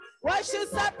What should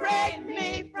separate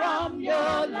me from your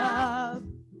love?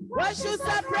 What should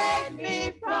separate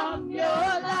me from your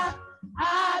love?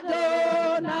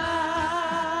 Adonai,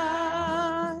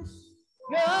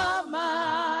 you're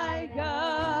my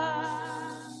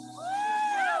God.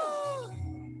 Woo!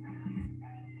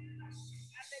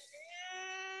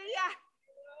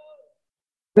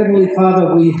 Heavenly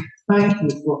Father, we thank you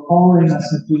for calling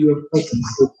us into your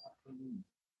presence this afternoon.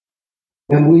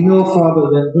 And we know, Father,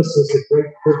 that this is a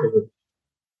great privilege.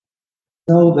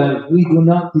 Know that we do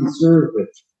not deserve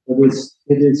it, but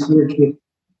it is your gift.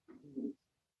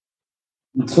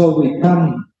 And so we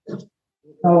come with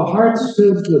our hearts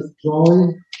filled with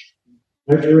joy,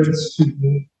 reverence to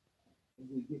you, and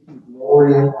we give you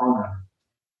glory and honor.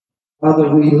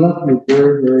 Father, we love you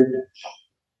very, very much.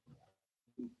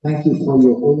 Thank you for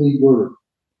your holy word.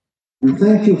 We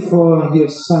thank you for your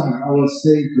Son, our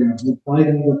Savior, who died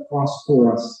on the cross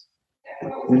for us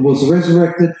and was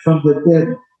resurrected from the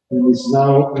dead and is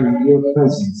now in your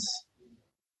presence.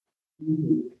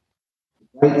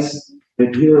 Right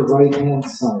at your right-hand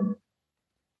side.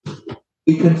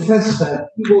 We confess that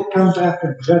he will come back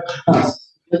and judge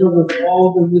us, together with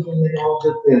all the living and all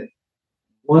the dead,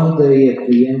 one day at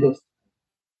the end of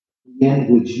the end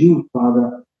which you,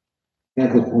 Father,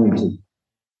 have appointed.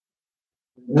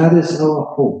 And that is our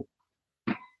hope.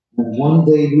 And one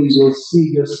day we will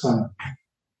see your Son,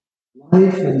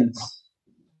 life and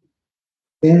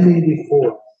standing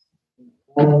before us, and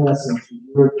calling us into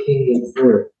your kingdom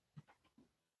forever.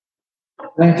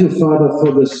 Thank you, Father,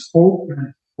 for this hope,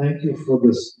 and thank you for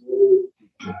this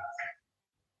glory.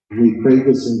 We pray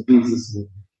this in Jesus' name.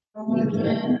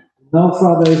 Amen. Now,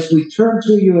 Father, as we turn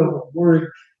to your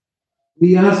word,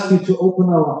 we ask you to open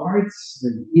our hearts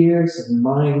and ears and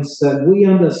minds that we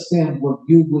understand what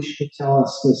you wish to tell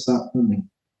us this afternoon.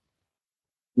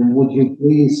 And would you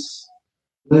please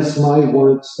bless my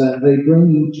words that they bring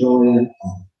you joy and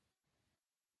honor.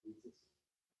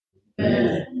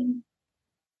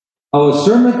 Our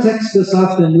sermon text this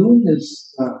afternoon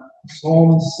is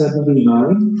Psalm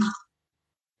 79.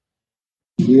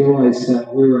 You realize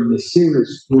that we're in the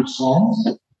series through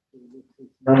Psalms,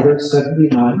 number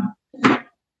 79.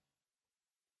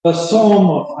 The Psalm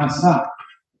of Asaph.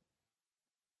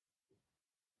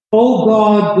 O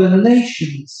God, the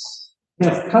nations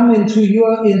have come into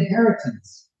your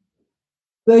inheritance.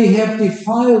 They have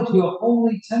defiled your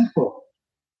holy temple.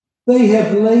 They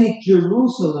have laid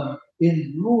Jerusalem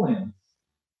in ruins.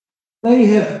 They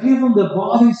have given the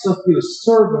bodies of your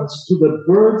servants to the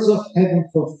birds of heaven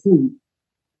for food,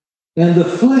 and the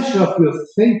flesh of your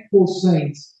faithful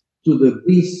saints to the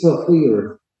beasts of the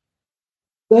earth.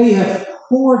 They have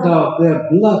poured out their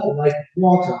blood like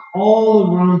water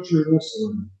all around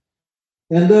Jerusalem,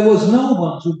 and there was no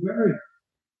one to bury them.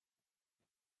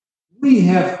 We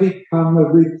have become a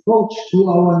reproach to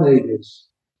our neighbors,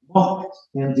 mocked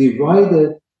and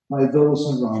derided by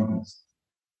those around us.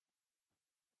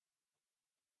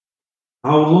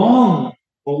 How long,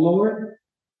 O Lord?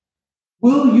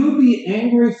 Will you be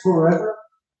angry forever?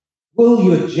 Will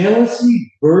your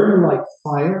jealousy burn like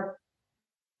fire?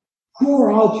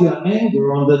 Pour out your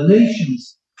anger on the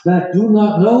nations that do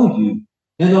not know you,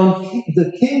 and on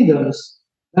the kingdoms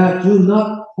that do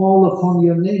not call upon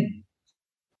your name.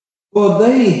 For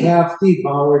they have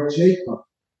devoured Jacob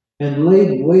and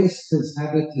laid waste his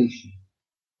habitation.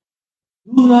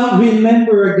 Do not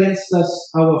remember against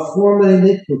us our former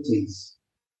iniquities.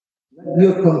 Let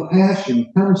your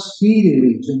compassion come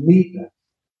speedily to meet us,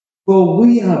 for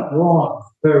we are brought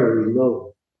very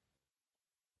low.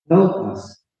 Help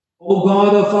us, O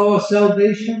God of our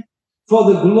salvation,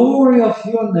 for the glory of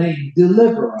your name,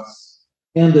 deliver us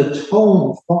and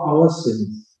atone for our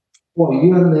sins, for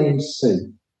your name's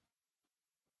sake.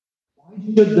 Why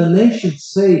should the nations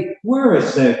say, where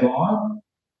is their God?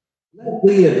 Let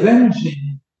the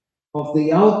avenging of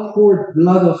the outpoured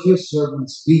blood of your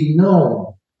servants be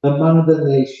known among the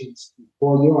nations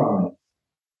before your eyes.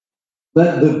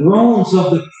 Let the groans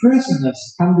of the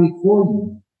prisoners come before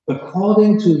you,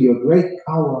 according to your great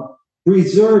power.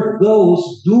 Preserve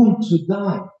those doomed to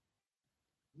die.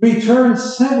 Return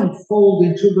sevenfold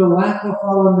into the lap of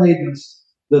our neighbors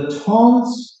the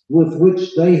taunts with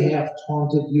which they have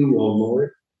taunted you, O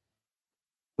Lord.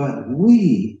 But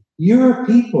we, your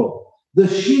people, the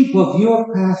sheep of your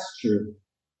pasture,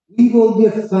 we will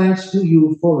give thanks to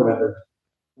you forever.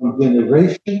 From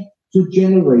generation to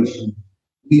generation,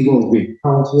 we will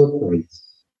recount your praise.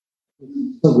 This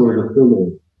is the word of the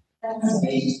Lord.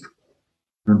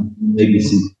 Maybe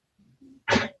see.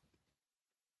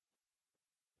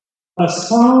 A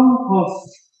psalm of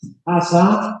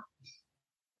Asaph,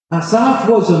 Asaph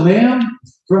was a man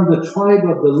from the tribe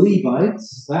of the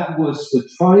Levites. That was the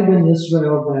tribe in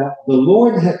Israel that the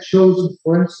Lord had chosen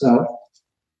for himself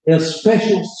as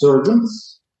special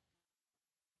servants.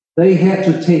 They had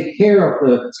to take care of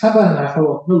the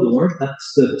tabernacle of the Lord,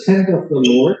 that's the tent of the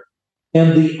Lord,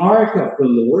 and the ark of the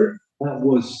Lord, that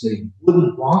was the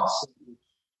wooden box.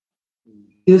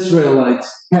 The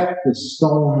Israelites kept the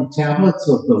stone tablets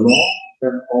of the law,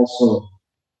 and also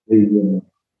the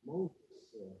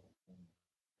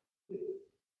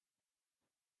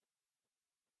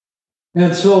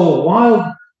And so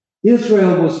while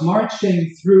Israel was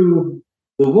marching through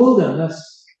the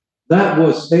wilderness, that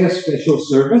was their special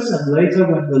service. And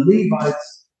later, when the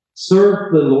Levites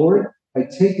served the Lord by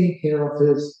taking care of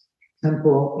his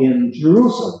temple in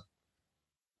Jerusalem,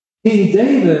 King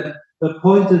David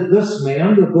appointed this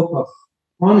man. The book of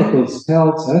Chronicles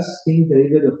tells us King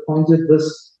David appointed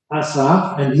this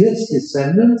Asaph and his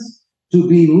descendants to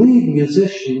be lead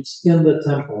musicians in the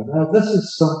temple. Now, this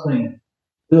is something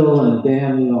Bill and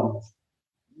Daniel,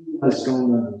 you guys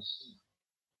don't understand.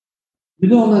 You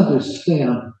don't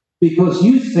understand because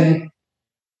you think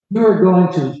you're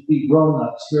going to be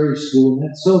grown-ups very soon,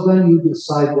 and so then you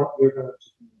decide what you're going to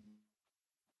do.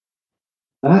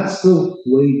 That's the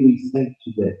way we think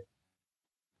today.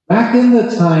 Back in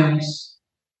the times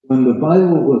when the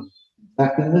Bible was,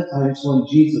 back in the times when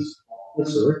Jesus walked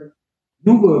this earth,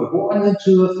 you were born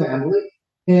into a family,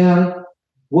 and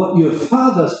what your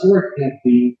father's work had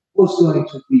been was going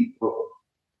to be broken.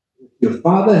 If your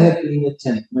father had been a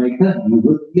tent maker, you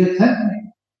would be a tent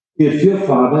maker. If your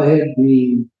father had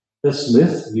been a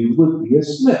smith, you would be a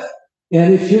smith.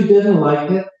 And if you didn't like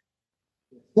it,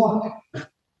 what?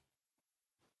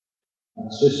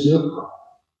 That's just your problem.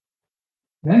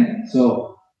 Okay?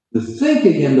 So the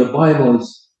thinking in the Bible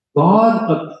is God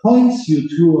appoints you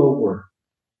to a work.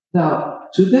 Now,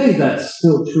 today that's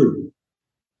still true.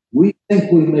 We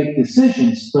think we make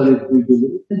decisions, but if we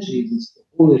believe in Jesus, the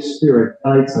Holy Spirit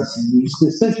guides us in these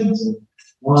decisions, and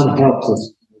God helps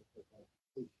us.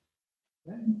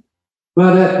 Okay?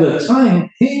 But at the time,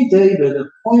 King David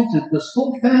appointed this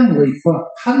whole family for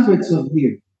hundreds of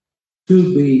years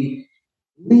to be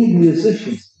lead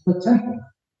musicians in the temple.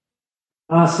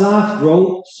 Asaph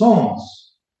wrote songs.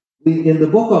 In the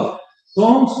book of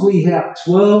Psalms, we have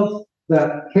 12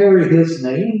 that carry his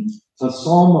name, a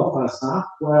psalm of Asaph.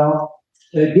 Well,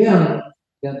 again,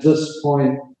 at this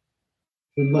point,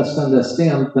 we must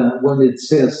understand that when it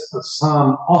says a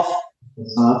psalm of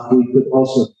Asaph, we could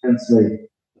also translate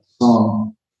a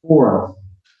psalm for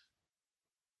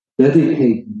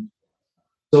dedicated.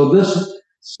 So this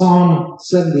Psalm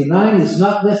 79 is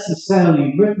not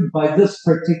necessarily written by this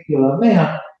particular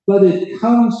man, but it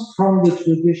comes from the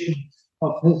tradition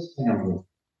of his family.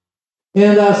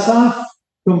 And Asaph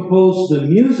composed the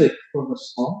music for the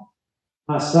song.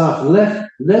 Asaph led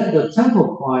the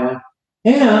temple choir,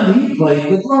 and he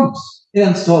played the drums.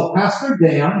 And so Pastor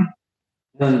Dan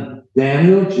and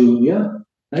Daniel Jr.,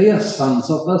 they are sons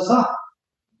of Asaph.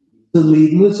 The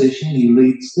lead musician, he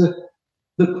leads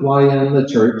the choir in the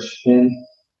church, and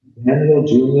Daniel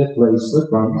Jr. plays the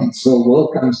drum, and so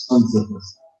welcome sons of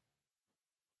Asaph.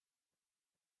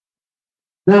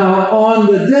 Now, on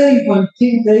the day when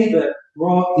King David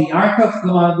brought the Ark of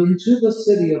God into the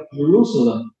city of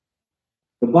Jerusalem,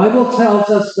 the Bible tells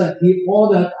us that he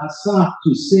ordered Asaph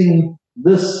to sing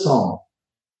this song.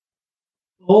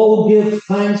 Oh, give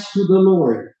thanks to the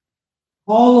Lord.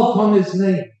 Call upon his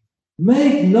name.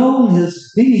 Make known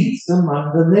his deeds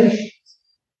among the nations.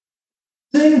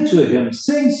 Sing to him.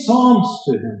 Sing psalms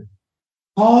to him.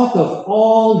 Talk of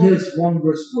all his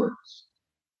wondrous works.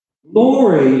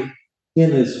 Glory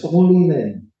in his holy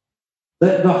name.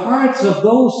 Let the hearts of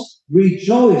those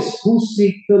rejoice who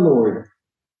seek the Lord.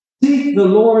 Seek the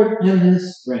Lord in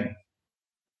his strength.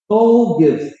 Oh,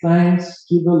 give thanks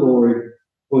to the Lord,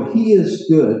 for he is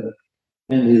good,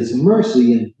 and his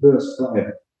mercy endures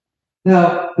forever.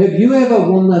 Now, have you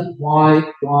ever wondered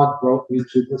why God brought you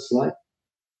to this life?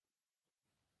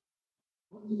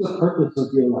 What is the purpose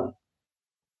of your life?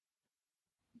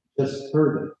 Just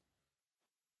heard it.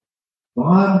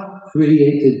 God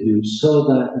created you so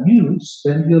that you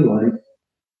spend your life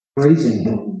praising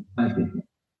him and thanking him.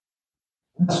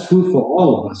 That's true for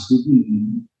all of us who believe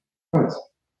in Christ.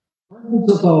 The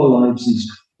purpose of our lives is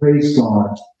to praise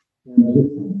God and to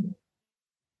thank him.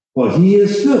 For he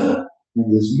is good,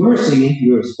 and his mercy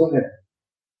endures forever.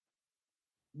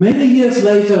 Many years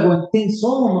later, when King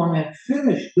Solomon had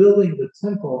finished building the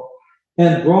temple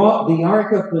and brought the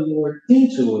ark of the Lord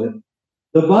into it,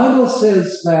 the Bible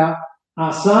says that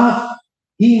Asaph,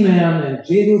 Heman, and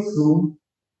Jeduthun,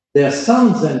 their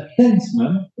sons and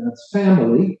kinsmen, that's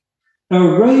family,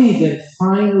 arrayed in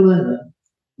fine linen,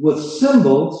 with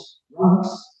cymbals, drums,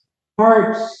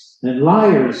 harps, and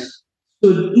lyres,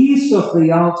 stood east of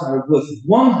the altar with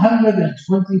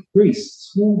 120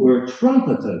 priests who were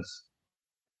trumpeters.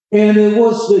 And it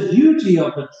was the duty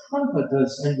of the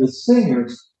trumpeters and the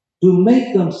singers to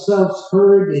make themselves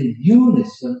heard in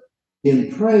unison,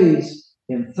 in praise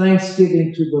and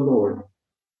thanksgiving to the Lord.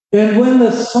 And when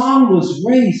the song was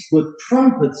raised with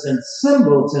trumpets and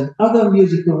cymbals and other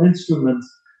musical instruments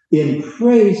in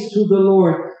praise to the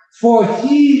Lord, for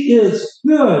he is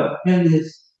good and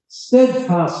his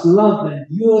steadfast love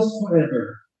endures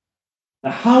forever.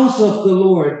 The house of the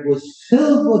Lord was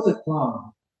filled with a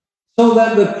cloud, so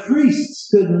that the priests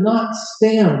could not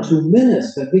stand to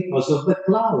minister because of the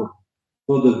cloud.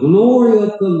 For the glory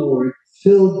of the Lord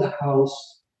filled the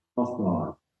house of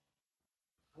God.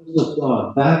 House of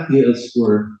God, that is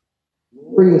where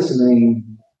glorious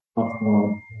name of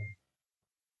God.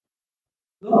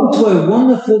 Those were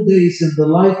wonderful days in the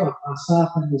life of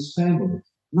Asaph and his family.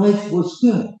 Life was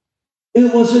good.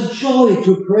 It was a joy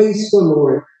to praise the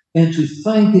Lord and to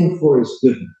thank him for his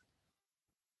goodness.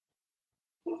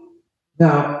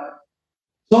 Now,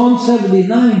 Psalm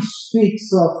 79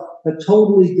 speaks of a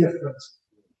totally different.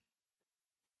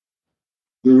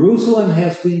 Jerusalem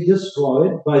has been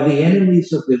destroyed by the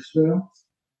enemies of Israel.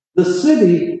 The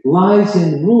city lies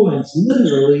in ruins,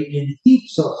 literally in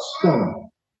heaps of stone.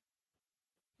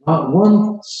 Not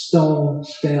one stone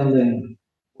standing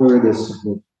where it is supposed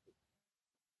to be.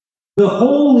 The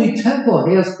holy temple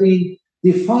has been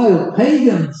defiled.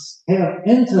 Pagans have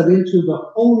entered into the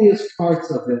holiest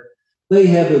parts of it. They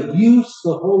have abused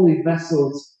the holy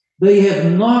vessels. They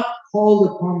have not called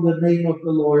upon the name of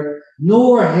the Lord,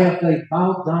 nor have they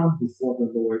bowed down before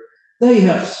the Lord. They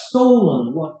have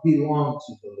stolen what belonged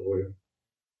to the Lord.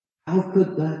 How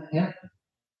could that happen?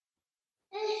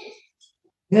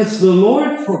 Has the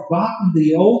Lord forgotten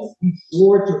the oath he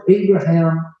swore to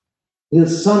Abraham,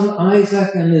 his son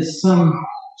Isaac, and his son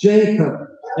Jacob,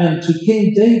 and to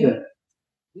King David?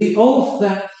 The oath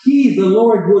that he, the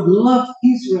Lord, would love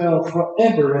Israel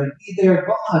forever and be their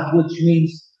God, which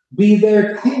means be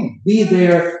their king, be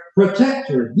their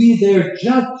protector, be their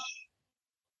judge,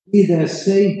 be their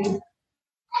savior.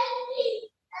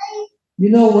 You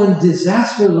know, when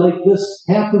disaster like this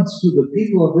happens to the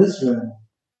people of Israel,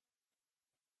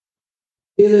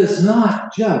 it is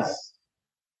not just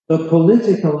a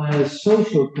political and a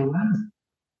social calamity.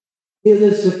 It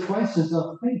is a crisis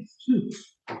of faith, too.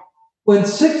 When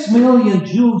 6 million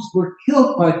Jews were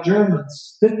killed by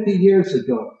Germans 50 years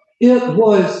ago, it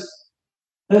was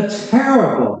a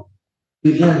terrible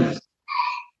event,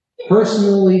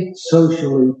 personally,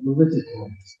 socially,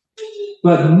 politically.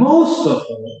 But most of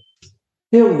all,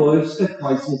 it was a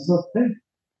crisis of faith.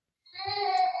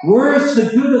 Where is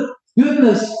the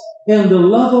goodness and the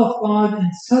love of God in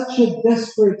such a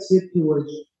desperate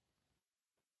situation?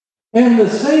 And the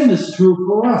same is true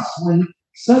for us. When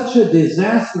such a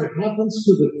disaster happens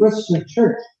to the Christian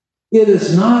church, it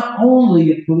is not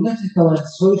only a political and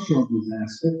social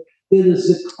disaster, it is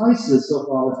a crisis of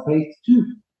our faith too.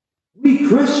 We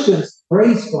Christians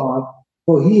praise God,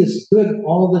 for he is good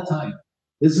all the time.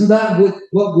 Isn't that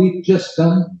what we've just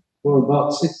done for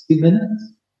about 60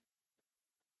 minutes?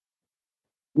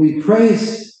 We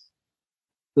praise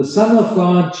the Son of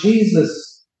God,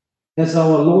 Jesus, as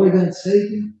our Lord and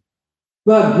Savior.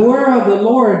 But where are the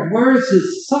Lord? Where is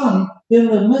his Son in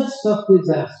the midst of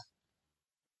disaster?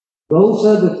 Those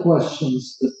are the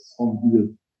questions that's on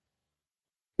view.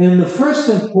 And the first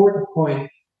important point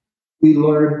we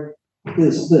learn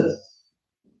is this.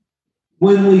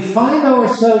 When we find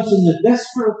ourselves in a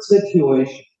desperate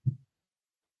situation,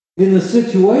 in a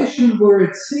situation where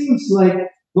it seems like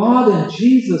God and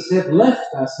Jesus have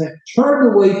left us, have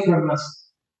turned away from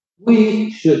us, we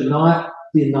should not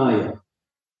deny it.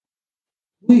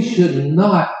 We should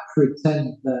not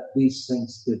pretend that these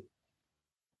things did.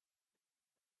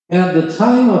 At the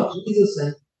time of Jesus,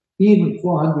 and even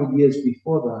 400 years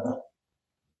before that,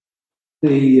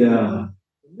 the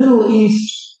Middle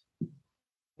East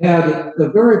had a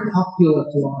very popular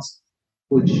philosophy,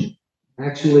 which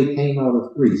actually came out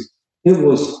of Greece. It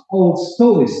was called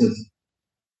Stoicism.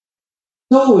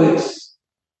 Stoics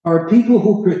are people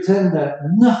who pretend that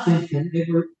nothing can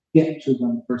ever get to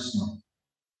them personally.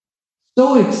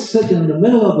 Stoics sit in the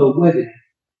middle of a wedding.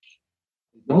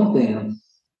 They don't dance.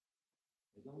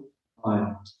 They don't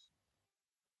smile.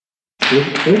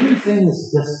 Everything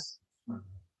is just.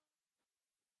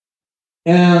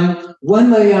 And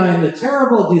when they are in a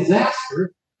terrible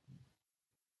disaster,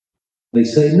 they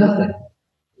say nothing.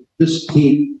 Just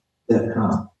keep their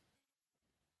calm.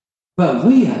 But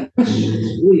we are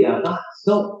Christians. We are not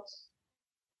Stoics.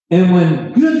 And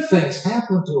when good things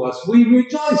happen to us, we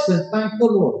rejoice and thank the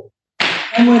Lord.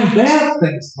 And when bad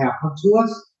things happen to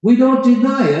us, we don't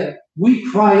deny it. We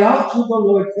cry out to the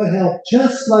Lord for help,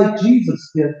 just like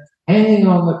Jesus did, hanging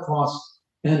on the cross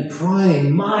and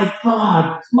crying, my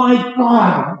God,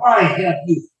 why have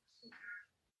you?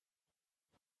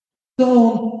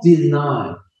 Don't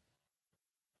deny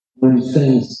when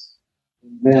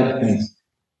bad things,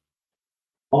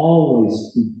 always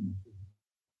speak.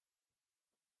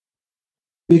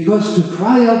 Because to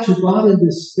cry out to God in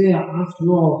despair, after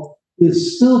all,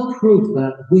 is still proof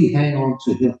that we hang on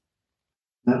to Him,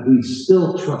 that we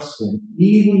still trust Him,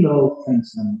 even though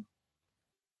things are not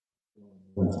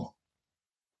going well.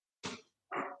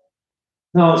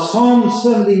 Now, Psalm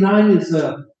 79 is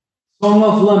a song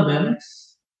of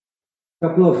laments. A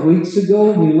couple of weeks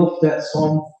ago, we looked at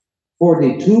Psalm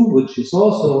 42, which is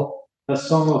also a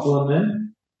song of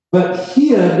lament. But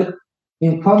here,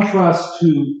 in contrast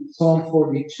to Psalm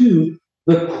 42,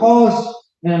 the cause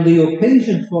and the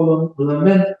occasion for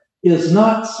lament is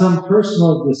not some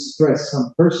personal distress,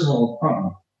 some personal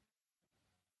problem.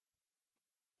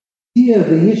 Here,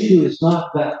 the issue is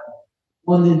not that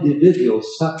one individual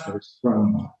suffers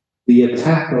from the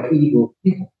attack of evil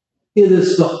people. It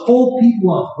is the whole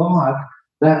people of God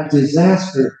that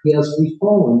disaster has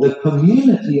befallen, the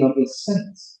community of His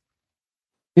saints.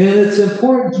 And it's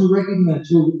important to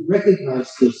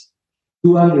recognize this,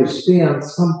 to understand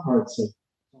some parts of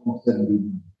Psalm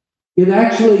 71. It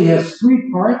actually has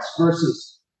three parts,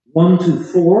 verses 1 to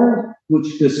 4,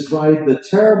 which describe the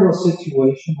terrible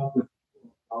situation of the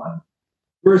people of God.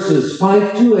 Verses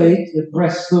 5 to 8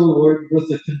 address the Lord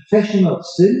with a confession of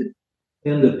sin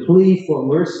and a plea for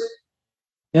mercy.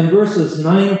 And verses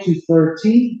 9 to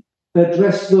 13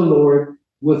 address the Lord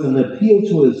with an appeal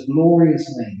to His glorious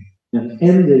name, and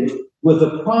ending with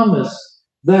a promise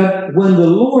that when the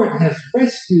Lord has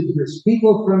rescued His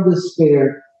people from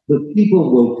despair, the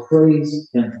people will praise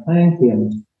and thank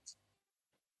Him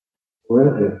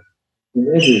forever and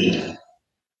everywhere.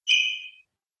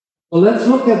 Well, let's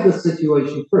look at the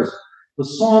situation first. The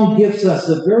psalm gives us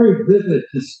a very vivid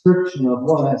description of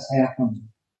what has happened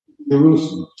in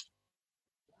Jerusalem.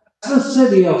 The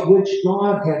city of which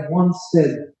God had once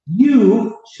said,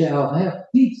 you shall have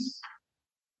peace.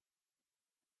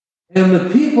 And the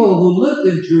people who lived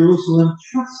in Jerusalem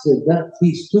trusted that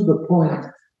peace to the point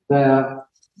that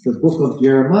the book of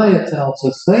Jeremiah tells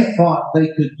us they thought they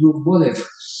could do whatever,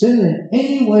 sin in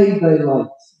any way they liked,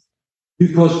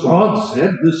 because God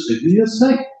said the city is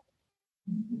safe.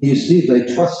 You see,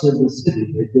 they trusted the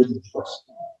city, they didn't trust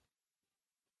God.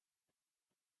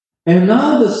 And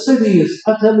now the city is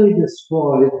utterly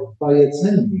destroyed by its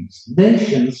enemies,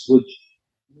 nations, which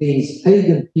means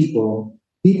pagan people,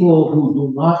 people who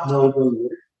do not know the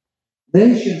Lord.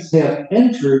 Nations have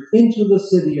entered into the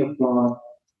city of God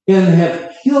and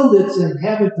have killed its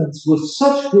inhabitants with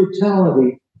such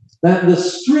brutality that the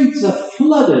streets are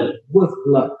flooded with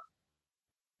blood.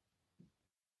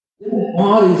 Dead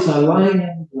bodies are lying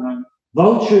on the ground.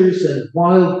 Vultures and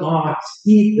wild dogs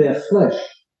eat their flesh,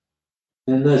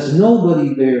 and there's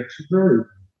nobody there to bury them.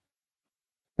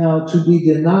 Now, to be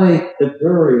denied a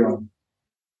burial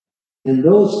in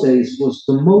those days was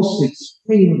the most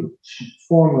extreme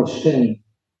form of shame.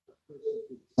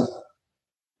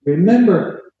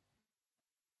 Remember,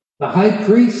 the high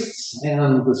priests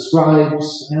and the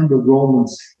scribes and the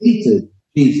Romans hated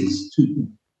Jesus too,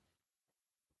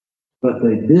 but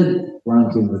they did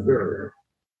grant him a burial.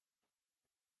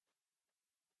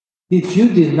 If you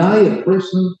deny a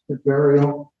person a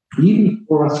burial, even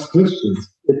for us Christians,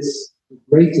 it's the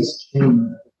greatest shame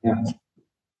that can happen.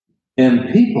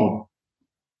 And people,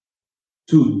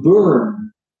 to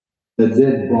burn the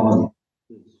dead body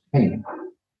is pain.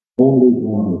 Only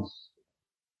one is.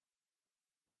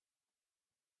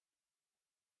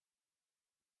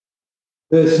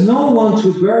 There's no one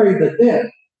to bury the dead,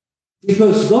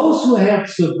 because those who have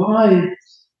survived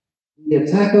the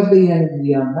attack of the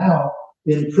enemy are now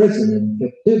in prison, in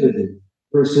captivity.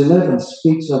 Verse 11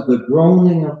 speaks of the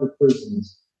groaning of the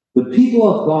prisoners. The people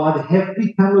of God have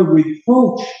become a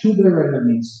reproach to their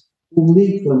enemies, who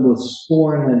meet them with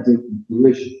scorn and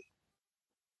derision.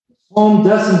 The psalm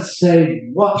doesn't say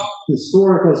what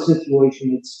historical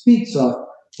situation it speaks of,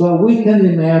 but we can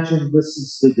imagine this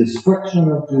is the destruction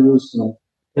of Jerusalem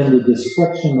and the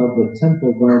destruction of the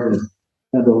temple garden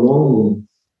at the Babylonians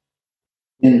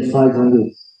in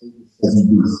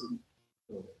 587 BC.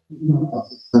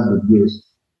 600 years.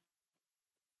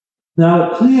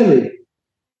 Now, clearly,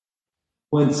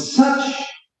 when such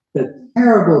a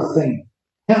terrible thing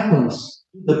happens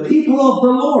to the people of the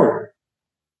Lord,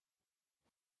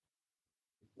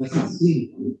 it doesn't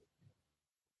seem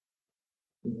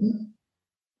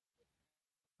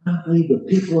Aren't they the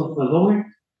people of the Lord?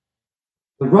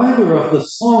 The writer of the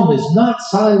psalm is not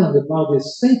silent about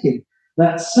his thinking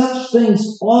that such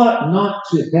things ought not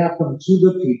to happen to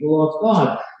the people of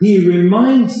God. He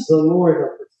reminds the Lord of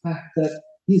the fact that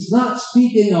he's not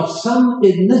speaking of some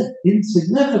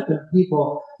insignificant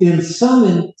people in some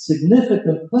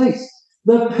insignificant place.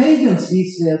 The pagans,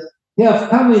 he says, have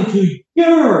come into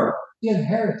your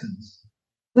inheritance.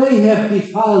 They have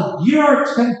defiled your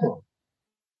temple.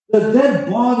 The dead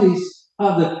bodies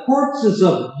are the corpses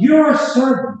of your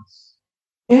servants.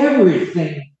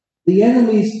 Everything the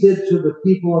enemies did to the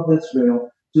people of Israel,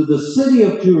 to the city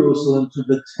of Jerusalem, to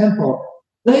the temple,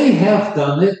 they have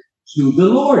done it to the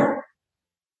Lord.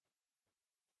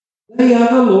 They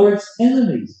are the Lord's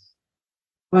enemies.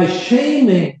 By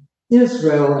shaming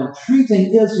Israel and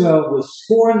treating Israel with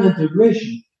scorn and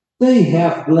derision, they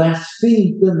have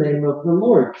blasphemed the name of the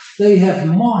Lord. They have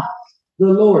mocked the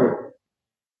Lord.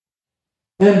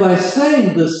 And by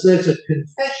saying this, there's a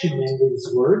confession in these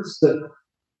words that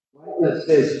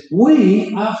says,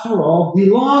 we, after all,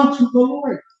 belong to the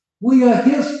Lord. We are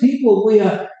his people. We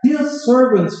are his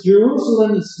servants.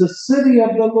 Jerusalem is the city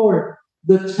of the Lord.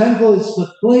 The temple is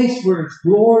the place where his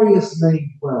glorious name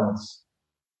dwells.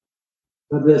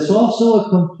 But there's also a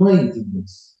complaint in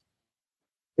this.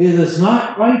 It is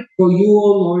not right for you,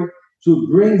 O Lord, to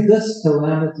bring this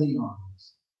calamity on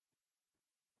us.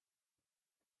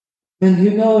 And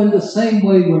you know, in the same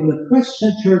way, when the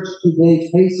Christian church today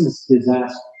faces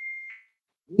disaster,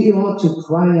 we ought to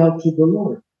cry out to the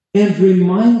Lord and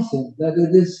remind him that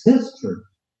it is his church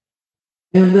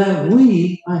and that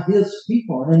we are his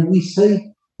people, and we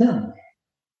say him.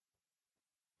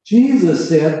 Jesus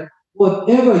said,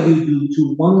 whatever you do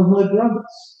to one of my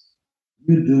brothers,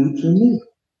 you do to me.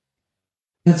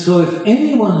 And so if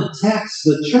anyone attacks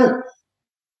the church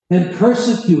and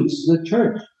persecutes the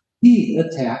church, he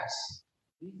attacks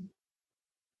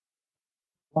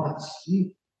God's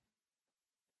people.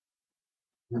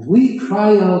 And we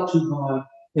cry out to God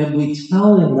and we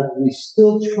tell him that we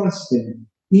still trust him,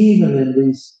 even in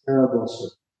these terrible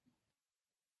circumstances.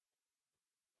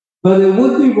 But it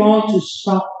would be wrong to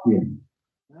stop him.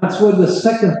 That's where the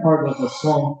second part of the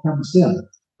psalm comes in,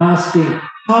 asking,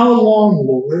 how long,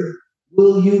 Lord,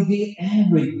 will you be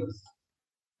angry with us?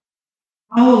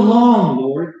 How long,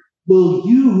 Lord, will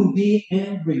you be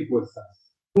angry with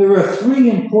us? There are three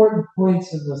important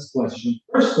points in this question.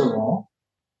 First of all,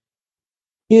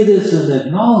 it is an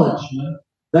acknowledgement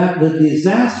that the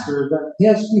disaster that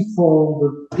has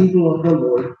befallen the people of the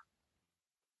Lord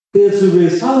is a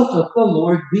result of the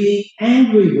Lord being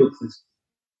angry with us.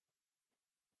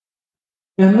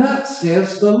 And that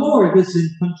says the Lord is in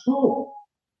control.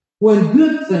 When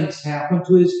good things happen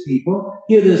to his people,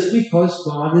 it is because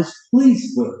God is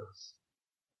pleased with us.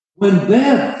 When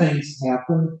bad things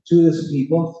happen to his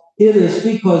people, it is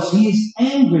because he's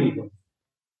angry with us.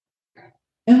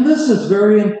 And this is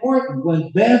very important.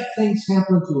 When bad things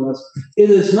happen to us, it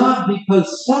is not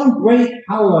because some great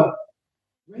power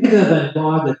greater than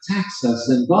God attacks us,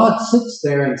 and God sits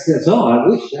there and says, oh, I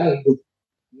wish I would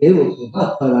be able to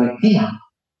help, but I can't.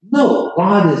 No,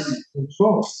 God is in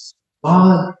control.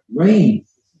 God reigns.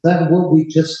 Is that what we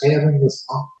just had in this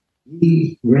song?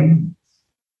 He reigns.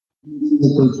 He's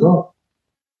in control.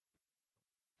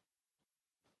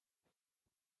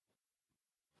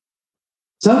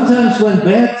 Sometimes when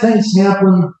bad things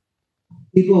happen,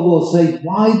 people will say,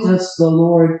 why does the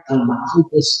Lord allow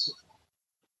this?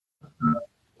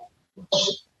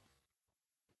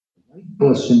 The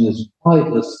question is, why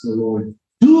does the Lord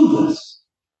do this?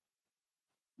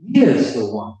 He is the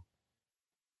one.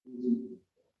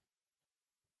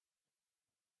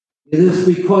 It is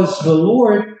because the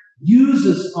Lord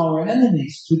uses our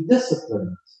enemies to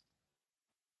discipline us.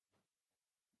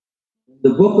 In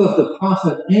the book of the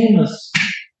prophet Amos,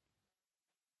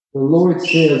 the Lord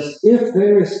says, if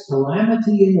there is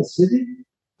calamity in the city,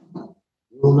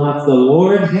 will not the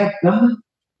Lord have done it?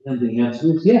 And the answer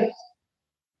is yes.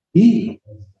 He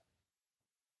has.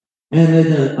 And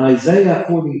in Isaiah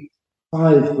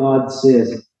 45, God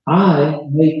says, I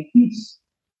make peace,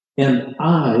 and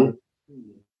I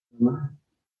create life.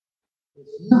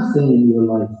 There's nothing in your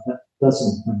life that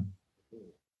doesn't come.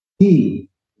 He.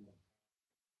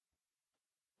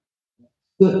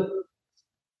 Good.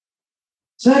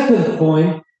 Second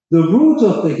point, the root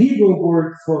of the Hebrew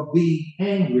word for being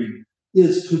angry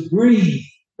is to breathe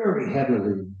very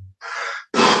heavily.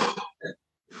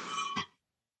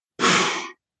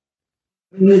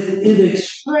 And it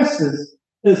expresses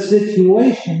a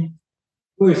situation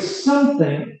where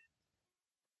something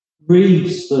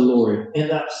grieves the Lord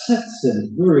and upsets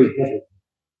him very heavily.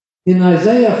 In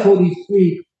Isaiah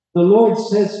 43, the Lord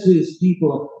says to his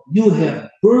people, you have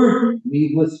burdened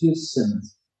me with your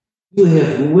sins. You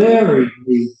have wearied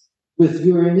me with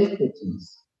your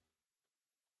iniquities.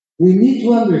 We need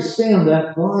to understand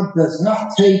that God does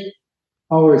not take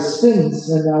our sins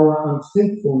and our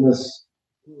unfaithfulness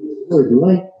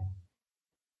lightly.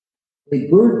 They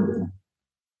burden them.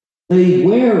 They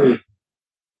weary.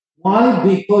 Why?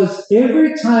 Because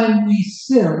every time we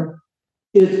sin,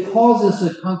 it causes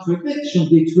a contradiction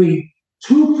between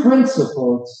two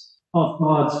principles of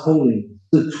God's holiness,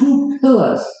 the two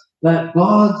pillars that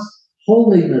God's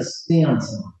holiness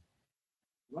stands on,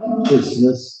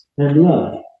 righteousness and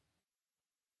love.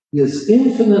 His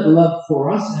infinite love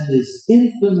for us and his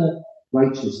infinite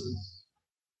righteousness.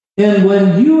 And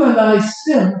when you and I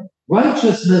sin,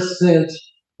 righteousness says,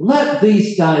 let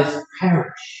these guys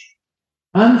perish.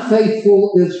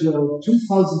 Unfaithful Israel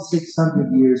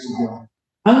 2,600 years ago.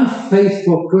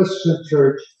 Unfaithful Christian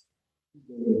church.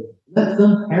 Let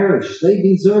them perish. They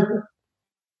deserve it.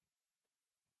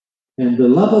 And the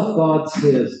love of God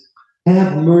says,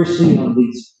 have mercy on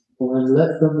these people and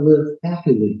let them live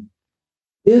happily.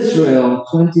 Israel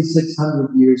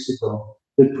 2,600 years ago,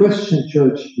 the Christian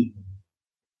church people.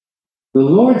 The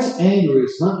Lord's anger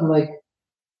is not like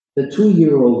the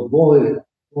 2-year-old boy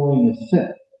throwing a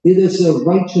fit. It is a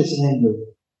righteous anger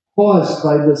caused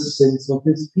by the sins of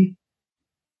his people.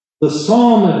 The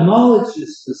psalm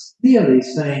acknowledges this clearly,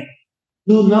 saying,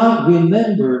 do not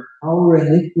remember our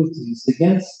iniquities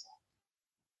against us.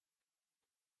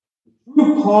 The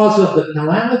true cause of the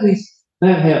calamities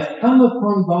that have come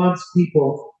upon God's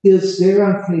people is their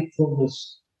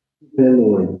unfaithfulness to their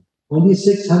Lord.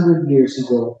 2,600 years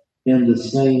ago, and the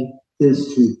same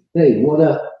is true today. What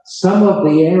are some of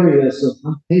the areas of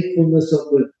unfaithfulness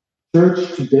of the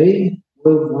church today?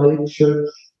 Worldwide church,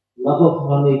 love of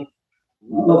money,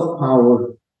 love of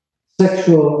power,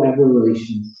 sexual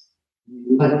aberrations,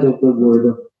 neglect of the word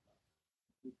of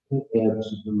God. Add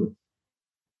to the list.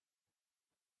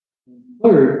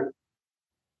 Third,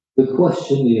 the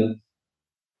question is,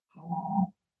 how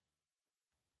long?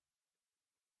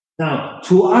 Now,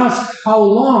 to ask how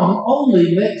long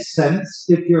only makes sense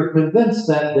if you're convinced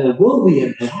that there will be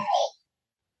an end.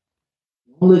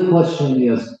 The only question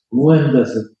is, when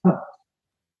does it come?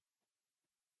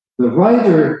 The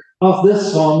writer of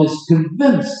this psalm is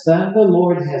convinced that the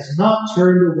Lord has not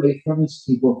turned away from his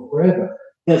people forever.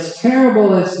 As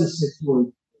terrible as the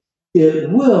situation,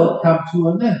 it will come to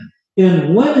an end.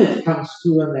 And when it comes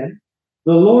to an end,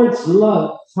 the Lord's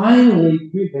love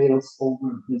finally prevails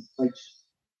over his righteousness.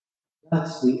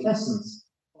 That's the essence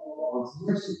of God's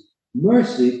mercy.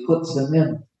 Mercy puts an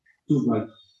end to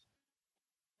righteousness.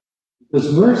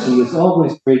 Because mercy is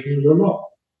always breaking the law.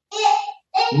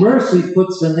 Mercy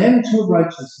puts an end to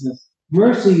righteousness.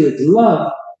 Mercy is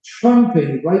love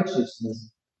trumping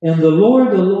righteousness. And the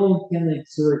Lord alone can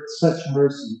exert such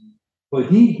mercy, for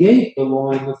he gave the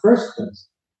law in the first place.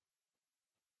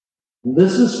 And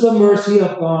this is the mercy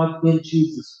of God in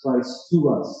Jesus Christ to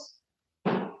us.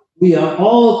 We are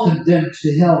all condemned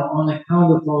to hell on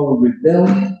account of our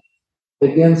rebellion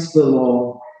against the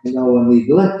law and our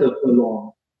neglect of the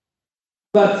law.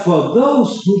 But for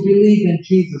those who believe in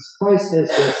Jesus Christ as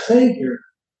their Savior,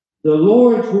 the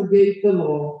Lord who gave the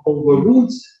law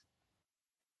overrules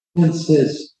it and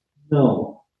says,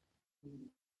 no,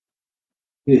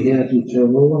 you have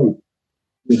eternal life.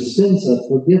 Your sins are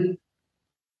forgiven.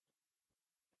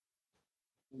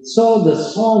 So the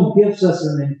psalm gives us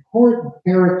an important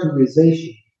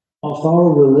characterization of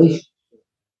our relationship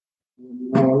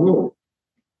with our Lord.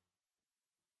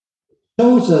 It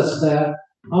shows us that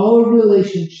our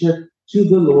relationship to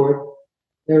the Lord,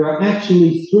 there are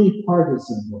actually three parties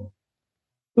involved.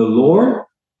 The Lord,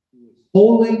 who is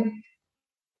holy,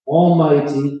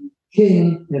 almighty,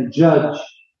 king, and judge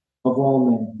of all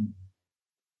men.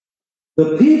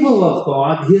 The people of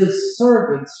God, his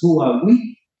servants who are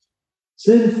weak,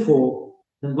 sinful,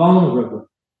 and vulnerable.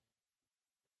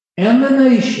 And the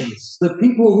nations, the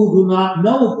people who do not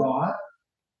know God,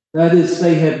 that is,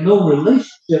 they have no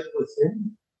relationship with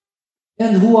him,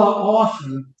 and who are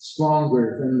often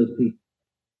stronger than the people.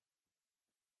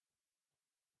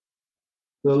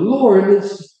 The Lord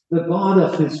is the God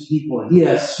of his people. He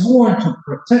has sworn to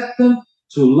protect them,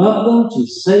 to love them, to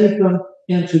save them,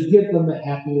 and to give them a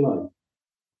happy life.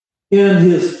 And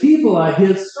his people are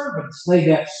his servants. They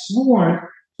have sworn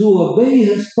to obey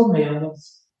his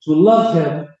commandments, to love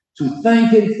him, to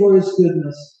thank him for his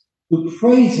goodness, to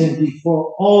praise him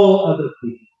before all other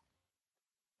people.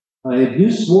 Have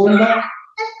you sworn that?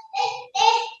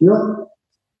 Yeah.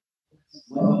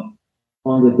 Well,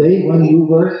 on the day when you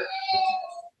were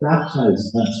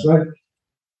baptized, that's right.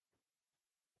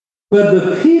 But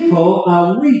the people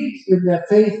are weak in their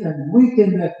faith and weak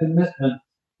in their commitment.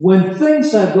 When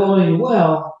things are going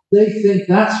well, they think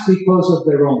that's because of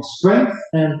their own strength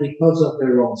and because of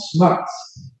their own smarts.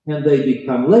 And they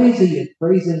become lazy in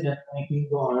praising and thanking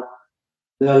God.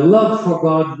 Their love for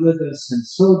God withers, and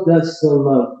so does the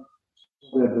love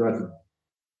for their brethren.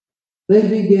 They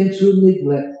begin to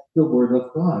neglect the word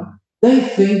of God. They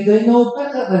think they know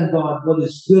better than God what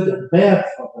is good and bad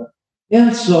for them.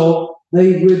 And so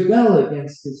they rebel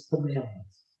against his commandments.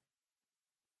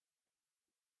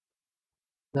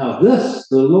 Now this,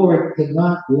 the Lord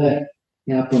cannot let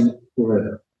happen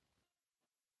forever.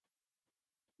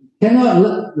 He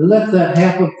cannot let that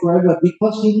happen forever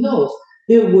because he knows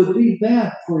it would be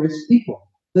bad for his people.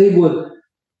 They would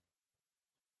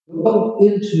go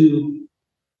into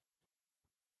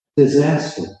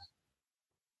disaster.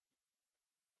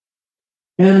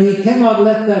 And he cannot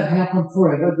let that happen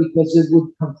forever because it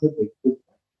would contradict it.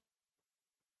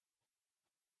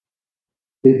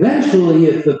 Eventually,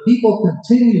 if the people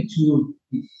continue to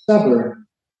be stubborn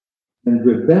and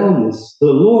rebellious, the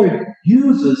Lord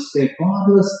uses their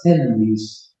godless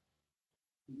enemies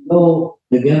to go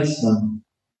against them,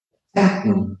 attack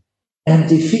them, and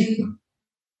defeat them.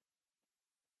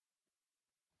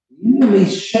 The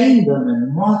enemies shame them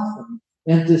and mock them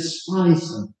and despise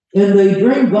them. And they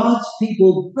bring God's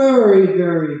people very,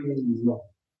 very, very low.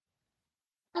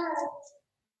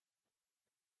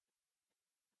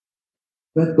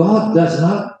 But God does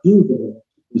not do that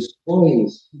to destroy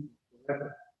his people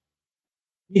forever.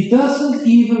 He doesn't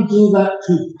even do that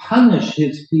to punish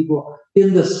his people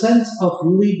in the sense of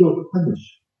legal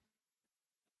punishment.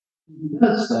 He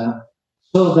does that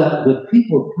so that the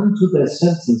people come to their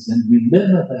senses and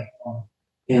remember their God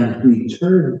and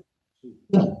return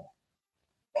to him.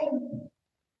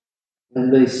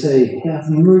 And they say, have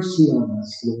mercy on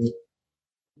us, Lord.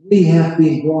 We have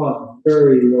been brought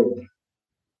very low.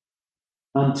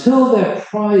 Until their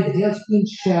pride has been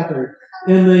shattered,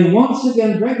 and they once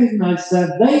again recognize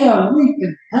that they are weak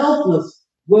and helpless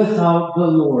without the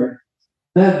Lord,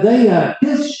 that they are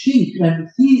his sheep, and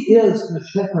he is the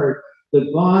shepherd, the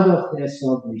God of their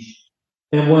salvation.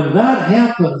 And when that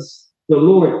happens, the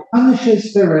Lord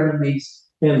punishes their enemies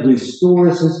and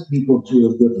restores his people to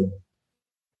a good life.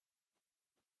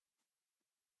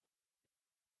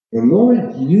 The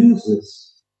Lord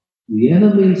uses the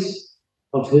enemies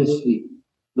of his people.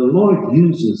 The Lord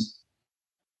uses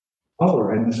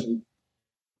our enemies.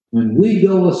 When we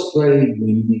go astray,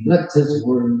 we neglect his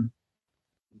word,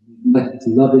 we neglect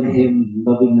loving him,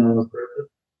 loving our brother.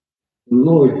 The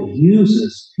Lord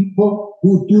uses people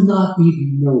who do not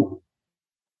even know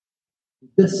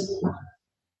this.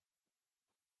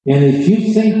 And if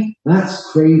you think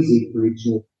that's crazy,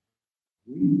 preacher,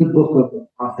 read the book of the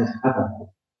prophet Hagen,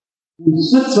 who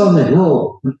sits on the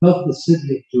hill above the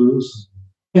city of Jerusalem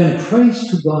and prays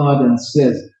to God and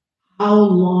says, how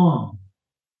long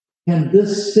can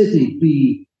this city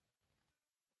be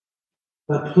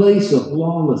a place of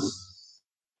lawlessness,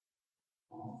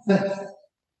 of theft,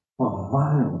 of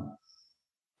violence?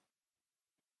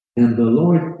 And the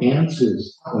Lord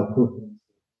answers,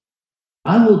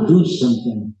 I will do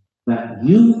something that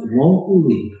you won't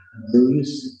believe until you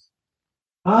see.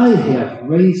 I have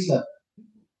raised up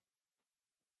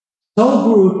so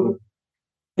brutal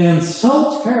and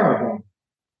so terrible,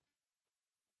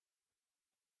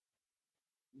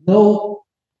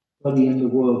 nobody in the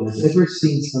world has ever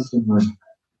seen something like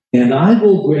that. And I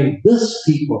will bring this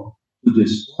people to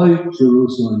destroy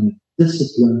Jerusalem and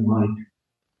discipline my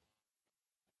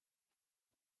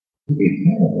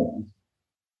people.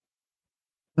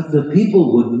 But the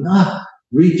people would not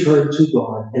return to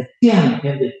God again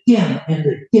and again and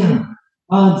again.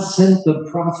 God sent the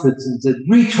prophets and said,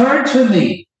 return to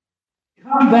me.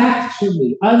 Come back to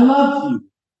me. I love you.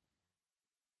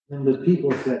 And the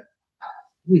people said,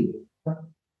 we love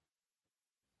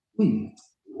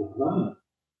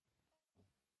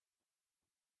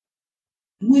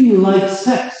you. We like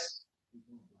sex.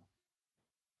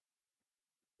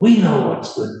 We know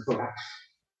what's good for us.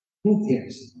 Who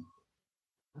cares?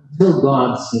 Until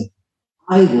God said,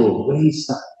 I will raise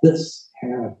up this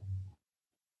paradigm.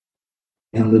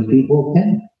 And the people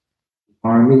came. The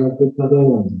army of the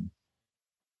Babylonians.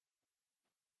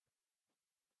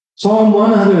 Psalm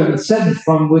 107,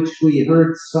 from which we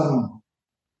heard some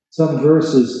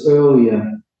verses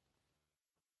earlier,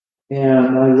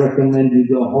 and I recommend you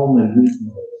go home and read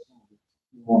them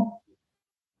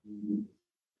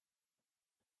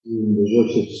during the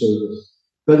worship service.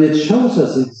 But it shows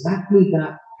us exactly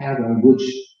that pattern which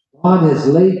God has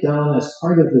laid down as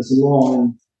part of his law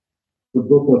in the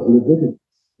book of Leviticus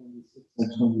 26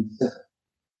 and 27.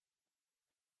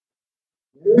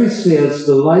 There he says,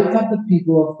 the life of the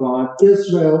people of God,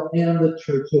 Israel, and the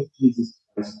Church of Jesus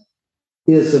Christ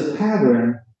is a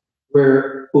pattern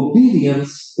where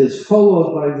obedience is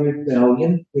followed by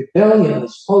rebellion, rebellion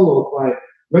is followed by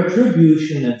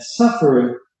retribution and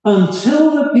suffering,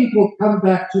 until the people come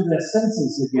back to their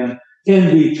senses again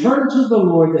and return to the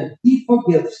Lord, and he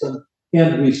forgives them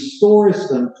and restores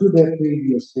them to their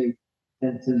previous faith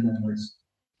and to memories.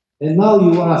 And now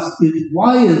you ask,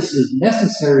 why is it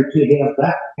necessary to have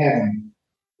that pattern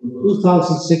for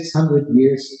 2,600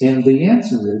 years? And the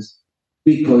answer is,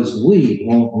 because we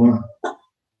won't learn.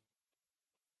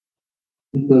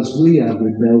 Because we are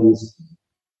rebellious.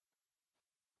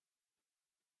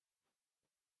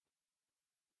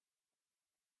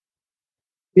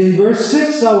 In verse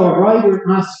 6, our writer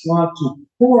asks God to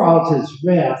pour out his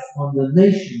wrath on the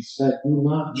nations that do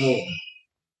not know him.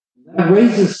 That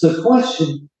raises the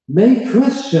question, may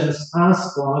Christians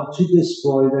ask God to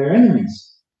destroy their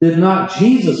enemies? Did not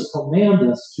Jesus command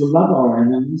us to love our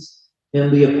enemies?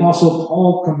 And the Apostle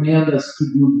Paul commanded us to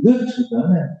do good to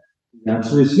them? And the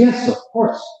answer is yes, of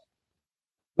course.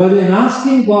 But in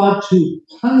asking God to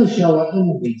punish our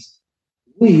enemies,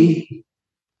 we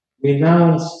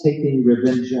renounce taking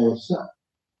revenge ourselves.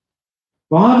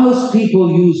 Godless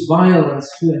people use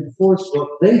violence to enforce what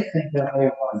they think are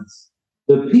their rights.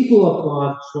 The people of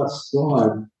God trust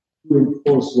God to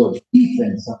enforce what he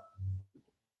thinks are.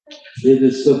 It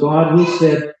is the God who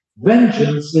said,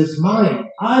 vengeance is mine,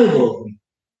 I will repay.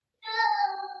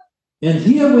 And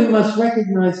here we must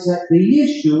recognize that the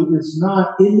issue is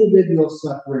not individual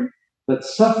suffering, but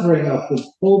suffering of the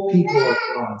whole people of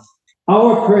God.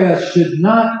 Our prayer should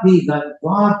not be that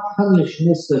God punish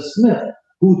Mr. Smith,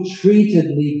 who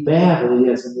treated me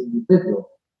badly as an individual.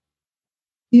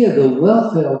 Here, the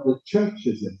welfare of the church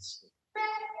is at stake.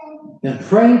 And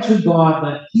praying to God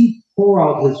that he pour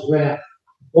out his wrath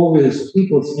over his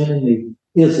people's enemy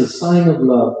is a sign of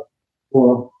love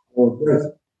for our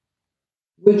brethren.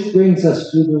 Which brings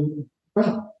us to the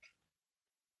front.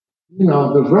 You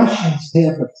know, the Russians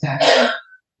have attacked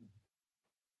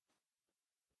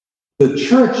the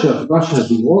Church of Russia,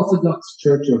 the Orthodox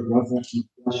Church of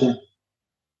Russia,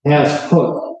 has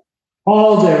put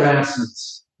all their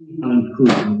assets on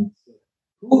Putin.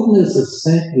 Putin is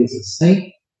a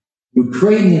saint.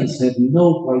 Ukrainians have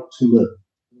no right to live.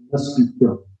 They must be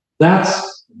killed.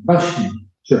 That's the Russian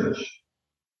church.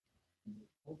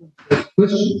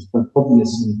 Christians, but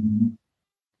obviously not.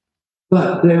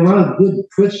 But there are good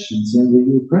Christians in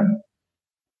the Ukraine.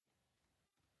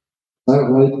 Is that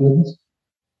right, ladies?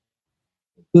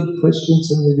 Good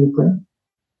Christians in the Ukraine.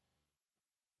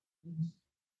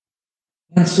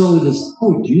 And so it is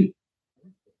our duty.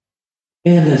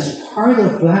 And as part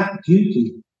of that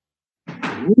duty,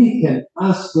 we can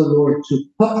ask the Lord to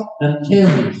put an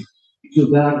end to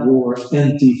that war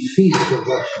and defeat the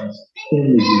Russians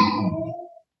in the Ukraine.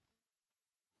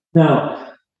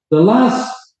 Now, the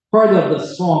last part of the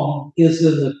song is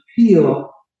an appeal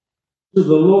to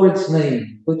the Lord's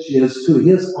name, which is to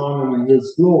his honor and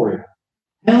his glory.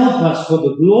 Help us for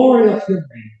the glory of your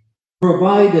name.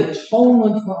 Provide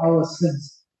atonement for our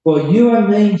sins for your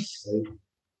name's sake.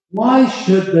 Why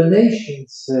should the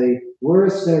nations say, where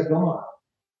is their God?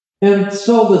 And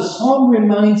so the song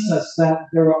reminds us that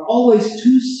there are always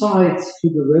two sides to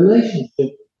the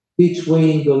relationship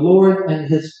between the Lord and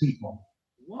his people.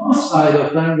 One side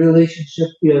of that relationship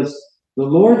is the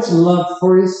Lord's love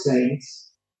for his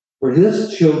saints, for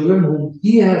his children whom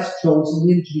he has chosen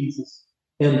in Jesus,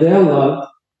 and their love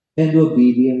and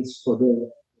obedience for the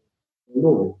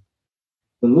Lord.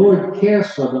 The Lord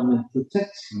cares for them and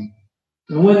protects them.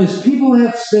 And when his people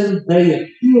have sinned, they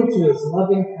appeal to his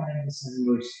loving kindness and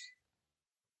mercy.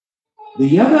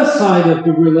 The other side of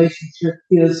the relationship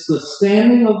is the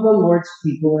standing of the Lord's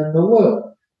people in the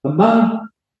world, among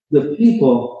the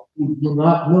people who do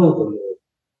not know the Lord.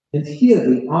 And here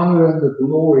the honor and the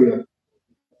glory of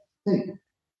faith.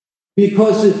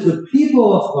 Because if the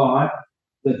people of God,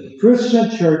 the Christian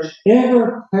church,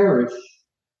 ever perish,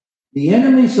 the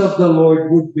enemies of the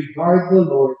Lord would regard the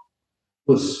Lord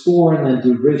with scorn and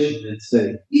derision and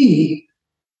say, he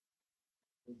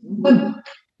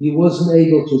wasn't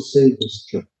able to save his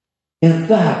church. And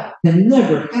that can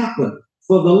never happen.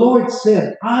 For the Lord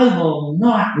said, I will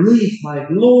not leave my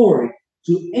glory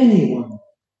to anyone.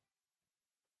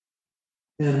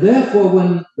 And therefore,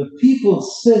 when the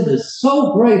people's sin is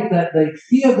so great that they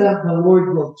fear that the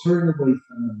Lord will turn away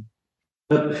from them,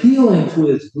 appealing to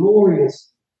his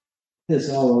glorious is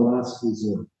our last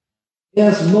resort.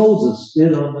 As Moses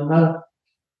did on the mountain,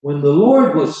 when the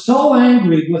Lord was so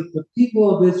angry with the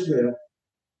people of Israel,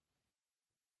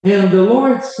 and the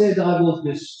Lord said, I will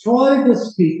destroy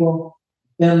this people,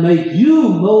 and make you,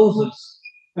 Moses,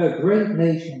 a great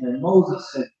nation. And Moses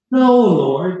said, no,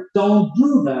 Lord, don't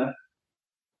do that.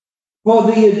 For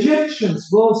the Egyptians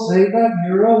will say that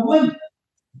you're a wimp.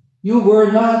 You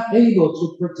were not able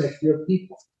to protect your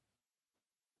people.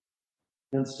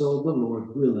 And so the Lord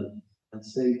relented and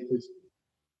saved his people.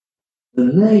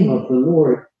 The name of the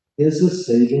Lord is a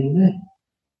saving name.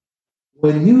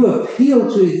 When you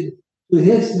appeal to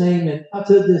his name in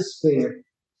utter despair,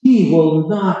 he will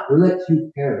not let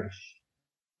you perish.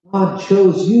 God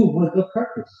chose you with a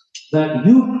purpose, that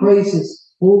you praise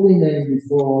his holy name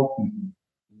before all people.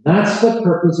 That's the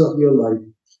purpose of your life.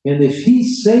 And if he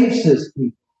saves his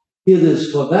people, it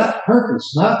is for that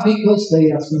purpose, not because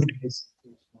they are seen his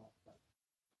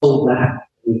so that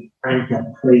we thank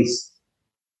and praise.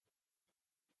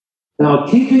 Now,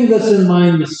 keeping this in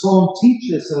mind, the psalm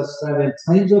teaches us that in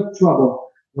times of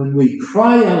trouble, when we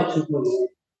cry out to the Lord,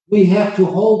 we have to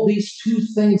hold these two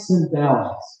things in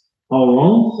balance. Our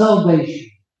own salvation,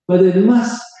 but it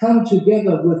must come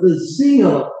together with a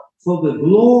zeal for the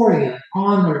glory and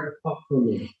honor of the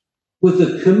Lord, with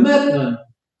a commitment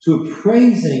to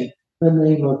praising the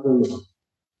name of the Lord.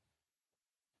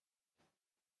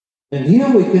 And here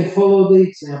we can follow the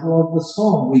example of the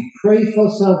psalm. We pray for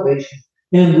salvation,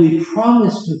 and we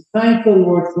promise to thank the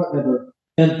Lord forever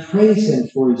and praise him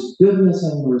for his goodness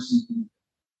and mercy to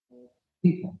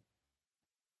people.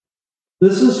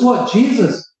 This is what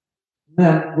Jesus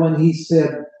meant when he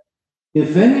said,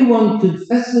 if anyone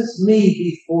confesses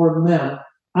me before men,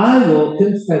 I will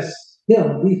confess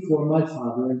him before my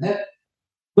Father in heaven.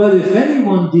 But if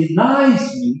anyone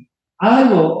denies me, I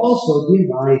will also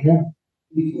deny him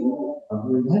before my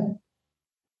Father in heaven.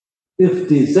 If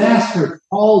disaster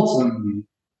falls on you,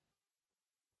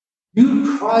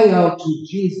 you cry out to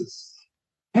Jesus,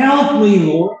 help me,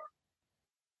 Lord.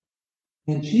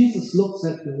 And Jesus looks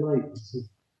at the light and says,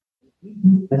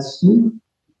 that's me.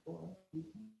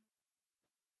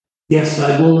 Yes,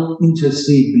 I will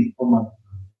intercede before my Father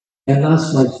and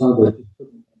ask my Father to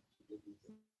put me.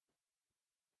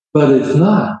 But if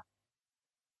not,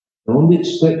 don't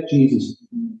expect Jesus to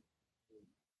do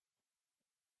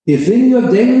it. If in your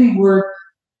daily work,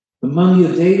 among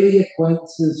your daily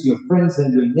acquaintances, your friends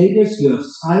and your neighbors, you are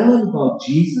silent about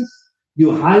Jesus,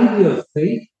 you hide your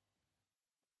faith,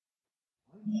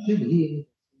 why should he?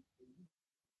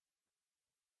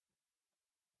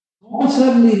 Psalm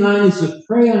 79 is a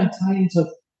prayer in times of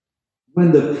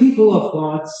when the people of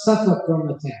God suffer from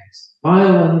attacks,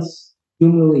 violence,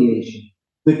 humiliation.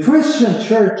 The Christian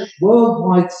church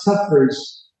worldwide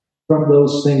suffers from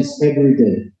those things every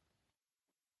day.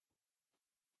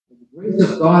 The grace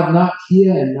of God not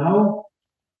here and now,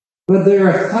 but there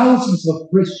are thousands of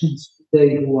Christians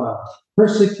today who are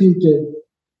persecuted,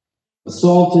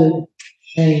 assaulted,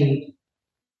 shamed,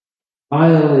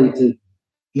 violated,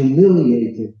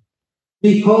 humiliated,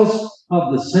 because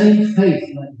of the same faith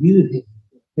that you have,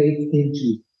 faith in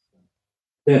Jesus.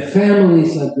 Their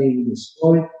families are being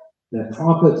destroyed, their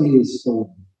property is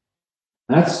stolen.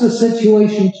 That's the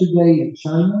situation today in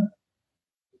China,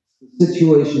 it's the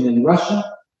situation in Russia,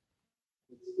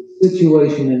 it's the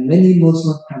situation in many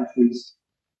Muslim countries,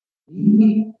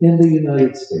 even in the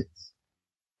United States.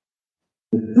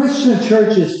 The Christian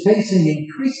church is facing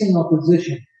increasing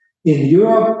opposition in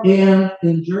Europe and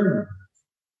in Germany.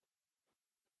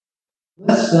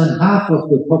 Less than half of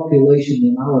the population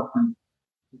in our country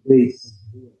today is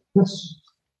Christians.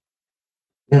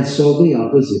 And so the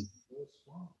opposition goes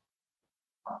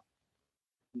on.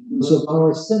 Because of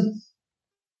our sins.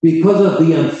 Because of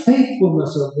the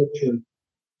unfaithfulness of the church.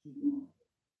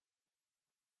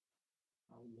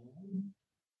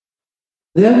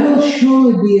 There will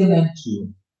surely be an end to it.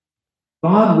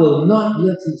 God will not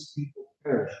let his people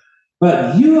perish.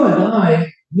 But you and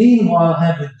I, meanwhile,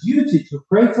 have a duty to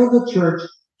pray for the church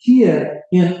here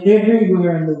and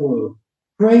everywhere in the world.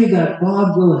 Pray that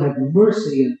God will have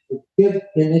mercy and forgive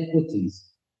iniquities.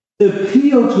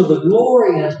 Appeal to the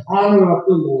glory and honor of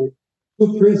the Lord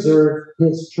to preserve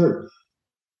his church.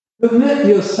 Commit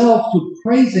yourself to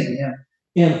praising him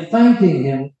and thanking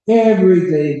him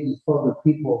every day before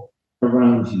the people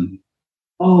around you.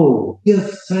 Oh,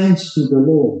 give thanks to the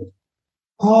Lord.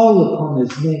 Call upon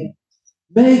his name.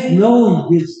 Make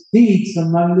known his deeds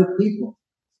among the people.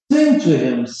 Sing to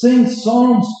him. Sing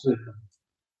songs to him.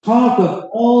 Talk of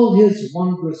all his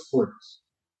wondrous works.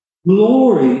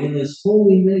 Glory in his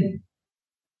holy name.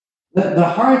 Let the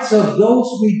hearts of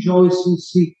those rejoice who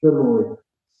seek the Lord.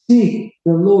 Seek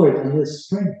the Lord in his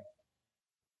strength.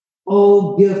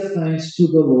 Oh, give thanks to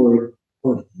the Lord,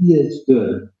 for he is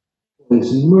good. For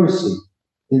his mercy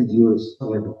endures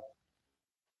forever.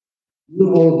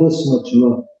 You owe this much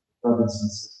love, brothers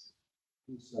and sisters.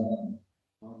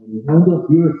 On the ground of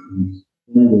your feet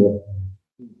and their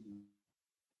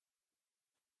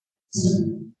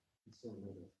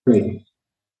pray.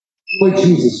 Lord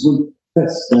Jesus, we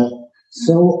confess that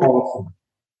so often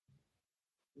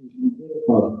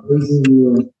about praising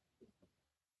you and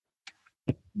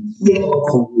so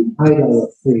often we hide our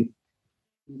faith.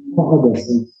 You called us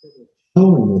instead of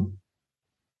showing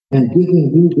it and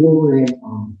giving you glory and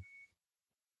honor.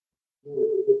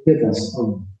 Forgive us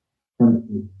from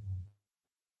unfaith.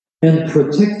 And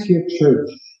protect your church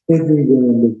everywhere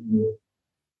in the world.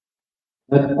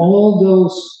 That all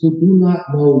those who do not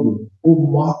know you,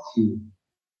 who mock you,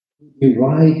 who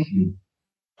deride you,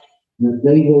 that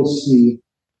they will see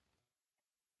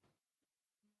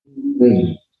you,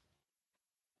 the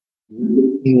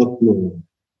King of glory.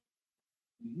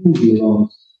 You belong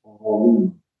to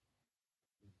all.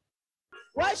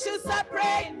 What should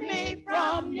separate me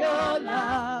from your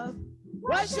love?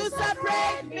 What should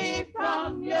separate me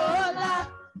from your love?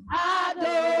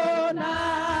 Adoration.